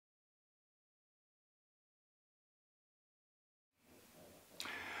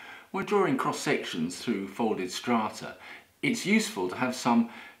When drawing cross sections through folded strata, it's useful to have some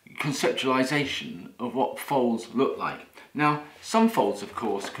conceptualization of what folds look like. Now, some folds of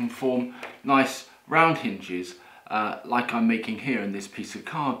course can form nice round hinges like I'm making here in this piece of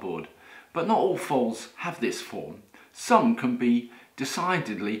cardboard, but not all folds have this form. Some can be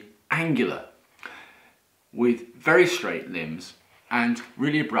decidedly angular with very straight limbs and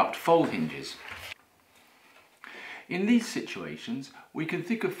really abrupt fold hinges. In these situations, we can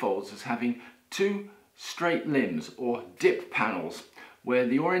think of folds as having two straight limbs or dip panels where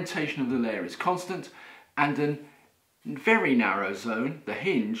the orientation of the layer is constant, and a very narrow zone, the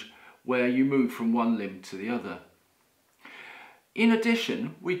hinge, where you move from one limb to the other. In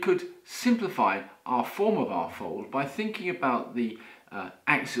addition, we could simplify our form of our fold by thinking about the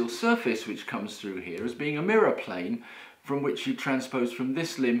axial surface which comes through here as being a mirror plane from which you transpose from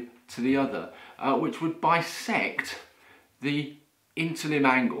this limb to the other, which would bisect the interlimb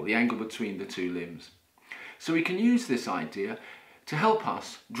angle, the angle between the two limbs. So we can use this idea to help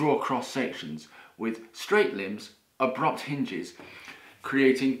us draw cross sections with straight limbs, abrupt hinges,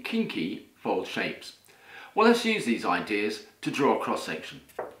 creating kinky fold shapes. Well, let's use these ideas to draw a cross section.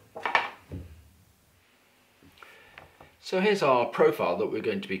 So here's our profile that we're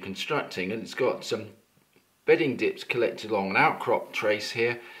going to be constructing, and it's got some bedding dips collected along an outcrop trace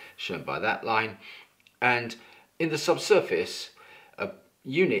here, shown by that line, and in the subsurface a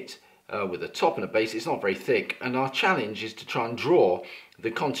unit with a top and a base. It's not very thick, and our challenge is to try and draw the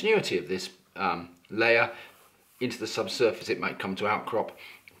continuity of this layer into the subsurface. It might come to outcrop,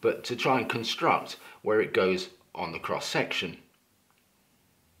 but to try and construct where it goes on the cross section.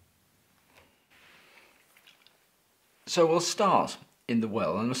 So we'll start in the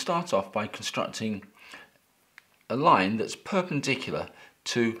well, and we'll start off by constructing a line that's perpendicular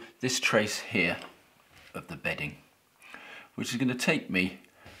to this trace here of the bedding, which is going to take me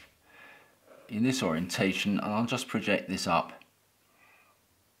in this orientation, and I'll just project this up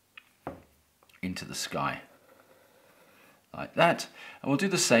into the sky like that. And we'll do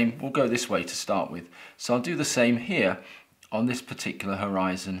the same, we'll go this way to start with, so I'll do the same here on this particular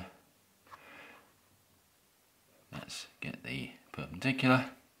horizon. Let's get the perpendicular,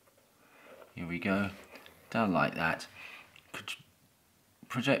 here we go, down like that.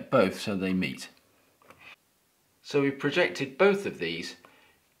 Project both so they meet. So we've projected both of these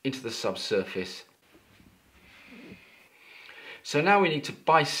into the subsurface. So now we need to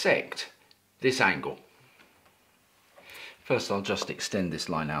bisect this angle. First I'll just extend this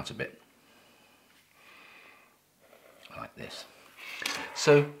line out a bit, like this.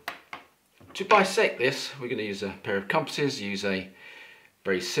 So to bisect this, we're going to use a pair of compasses, use a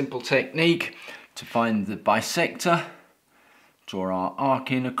very simple technique to find the bisector, draw our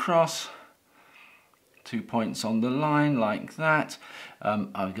arc in across, 2 points on the line like that.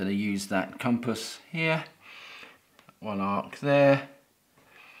 I'm going to use that compass here, one arc there,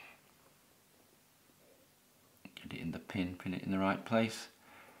 get it in the pin it in the right place,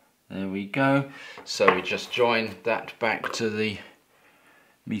 there we go. So we just join that back to the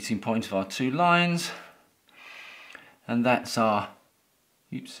meeting point of our two lines, and that's our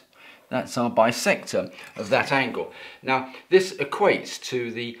bisector of that angle. Now this equates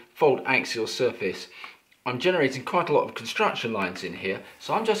to the fold axial surface. I'm generating quite a lot of construction lines in here,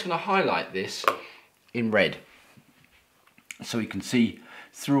 so I'm just going to highlight this in red so we can see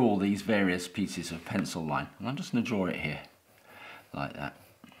through all these various pieces of pencil line, and I'm just going to draw it here like that.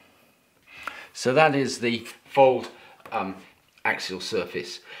 So that is the fold axial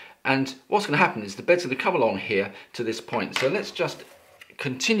surface, and what's going to happen is the bed's going to come along here to this point. So let's just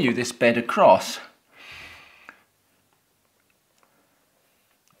continue this bed across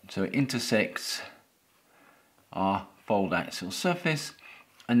so it intersects our fold axial surface,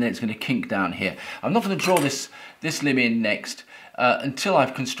 and then it's going to kink down here. I'm not going to draw this limb in next until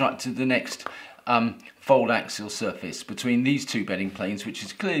I've constructed the next fold axial surface between these two bedding planes, which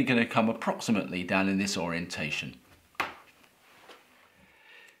is clearly going to come approximately down in this orientation.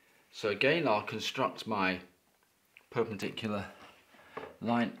 So again, I'll construct my perpendicular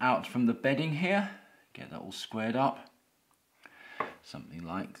line out from the bedding here, get that all squared up, something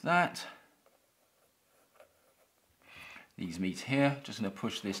like that. These meet here, just going to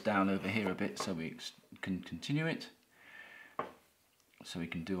push this down over here a bit so we can continue it, so we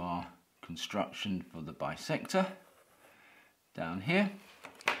can do our construction for the bisector down here.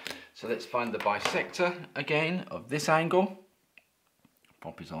 So let's find the bisector again of this angle,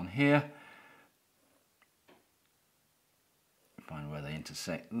 pop it on here, find where they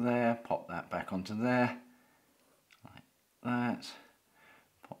intersect there, pop that back onto there, like that,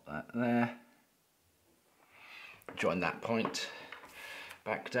 pop that there, join that point,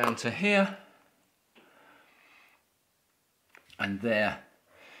 back down to here, and there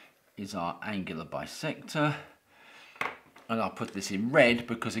is our angular bisector. And I'll put this in red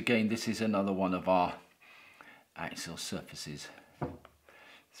because again this is another one of our axial surfaces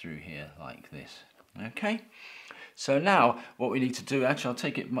through here like this. Okay, so now what we need to do, actually I'll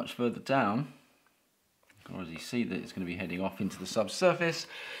take it much further down. You can already see that it's going to be heading off into the subsurface.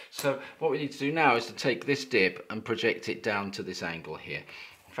 So what we need to do now is to take this dip and project it down to this angle here.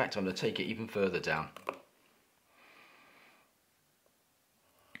 In fact, I'm going to take it even further down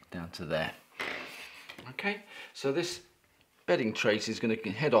to there. Okay, so this bedding trace is going to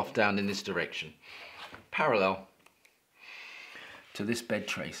head off down in this direction, parallel to this bed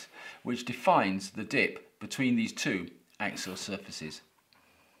trace, which defines the dip between these two axial surfaces.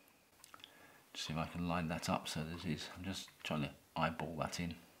 Just see if I can line that up so that it is. I'm just trying to eyeball that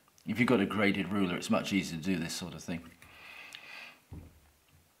in. If you've got a graded ruler, it's much easier to do this sort of thing.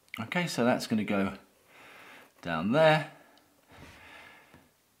 Okay, so that's going to go down there.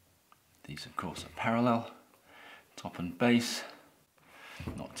 These of course are parallel, top and base,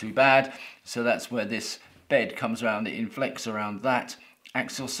 not too bad. So that's where this bed comes around, it inflects around that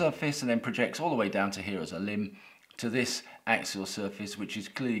axial surface and then projects all the way down to here as a limb to this axial surface, which is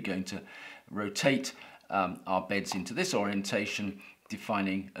clearly going to rotate our beds into this orientation,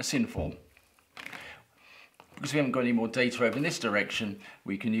 defining a synform. Because we haven't got any more data over in this direction,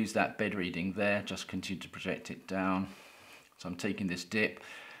 we can use that bed reading there, just continue to project it down. So I'm taking this dip,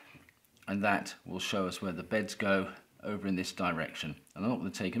 and that will show us where the beds go over in this direction. And I'm not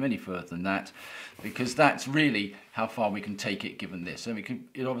going to take them any further than that, because that's really how far we can take it given this. So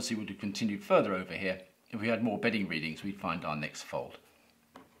it obviously would have continued further over here. If we had more bedding readings, we'd find our next fold.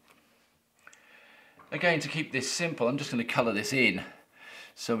 Again, to keep this simple, I'm just going to colour this in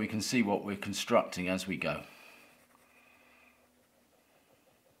so we can see what we're constructing as we go.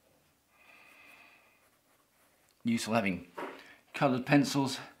 Useful having coloured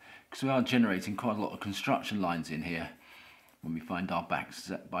pencils, because we are generating quite a lot of construction lines in here when we find our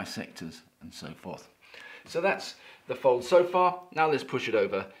bisectors and so forth. So that's the fold so far. Now let's push it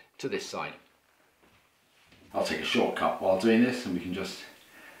over to this side. I'll take a shortcut while doing this and we can just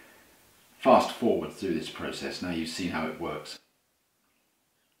fast forward through this process. Now you've seen how it works.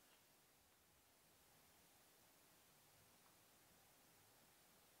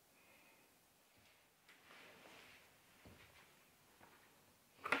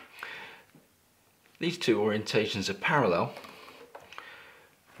 These two orientations are parallel.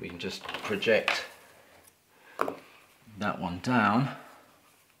 We can just project that one down.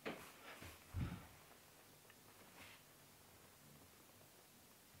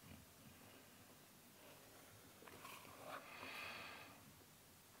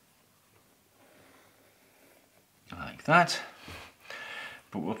 Like that.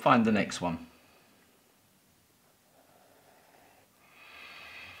 But we'll find the next one.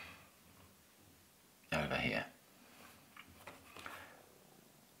 Over here.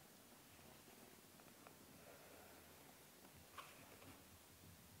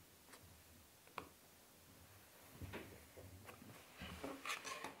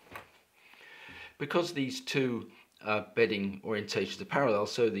 Because these two bedding orientations are parallel,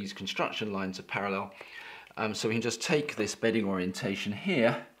 so these construction lines are parallel, so we can just take this bedding orientation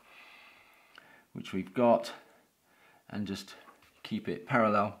here, which we've got, and just keep it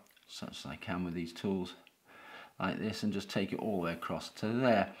parallel, such as I can with these tools, like this, and just take it all the way across to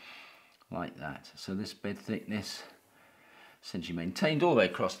there, like that. So this bed thickness essentially maintained all the way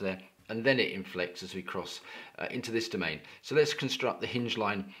across there, and then it inflects as we cross into this domain. So let's construct the hinge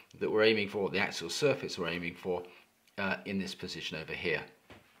line that we're aiming for, the axial surface we're aiming for, in this position over here.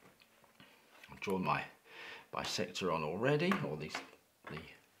 I've drawn my bisector on already, or the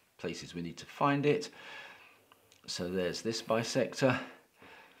places we need to find it. So there's this bisector.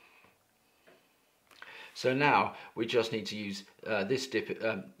 So now we just need to use this dip,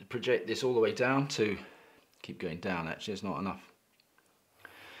 project this all the way down to, keep going down actually, there's not enough,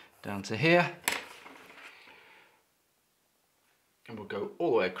 down to here, and we'll go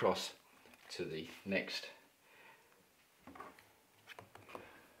all the way across to the next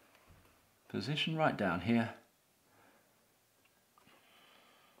position right down here.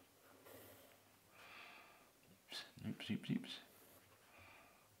 Oops, oops, oops.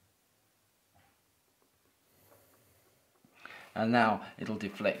 And now it'll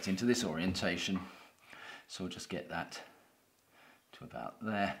deflect into this orientation, so we'll just get that to about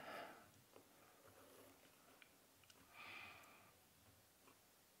there.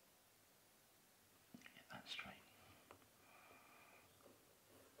 Get that straight.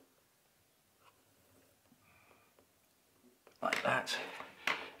 Like that.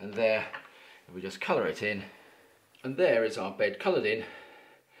 And there, if we just colour it in, and there is our bed coloured in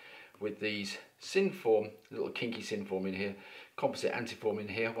with these synform, little kinky synform in here, composite antiform in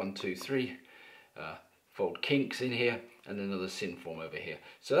here, 1, 2, 3, fold kinks in here, and another synform over here.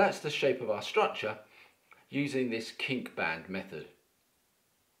 So that's the shape of our structure using this kink band method.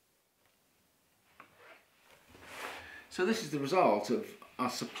 So this is the result of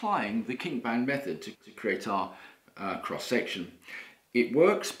us applying the kink band method to create our cross section. It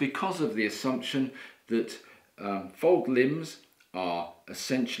works because of the assumption that fold limbs are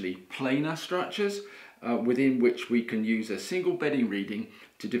essentially planar structures within which we can use a single bedding reading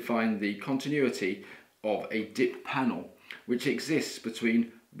to define the continuity of a dip panel which exists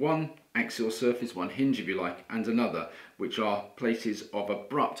between one axial surface, one hinge if you like, and another, which are places of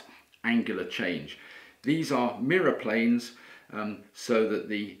abrupt angular change. These are mirror planes so that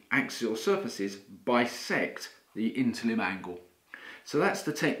the axial surfaces bisect the interlimb angle. So that's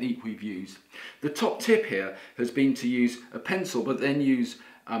the technique we've used. The top tip here has been to use a pencil but then use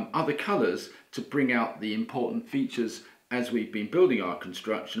other colours to bring out the important features as we've been building our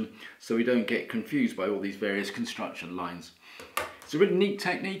construction, so we don't get confused by all these various construction lines. It's a really neat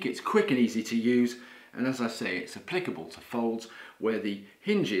technique, it's quick and easy to use, and as I say, it's applicable to folds where the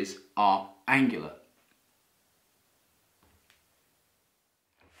hinges are angular.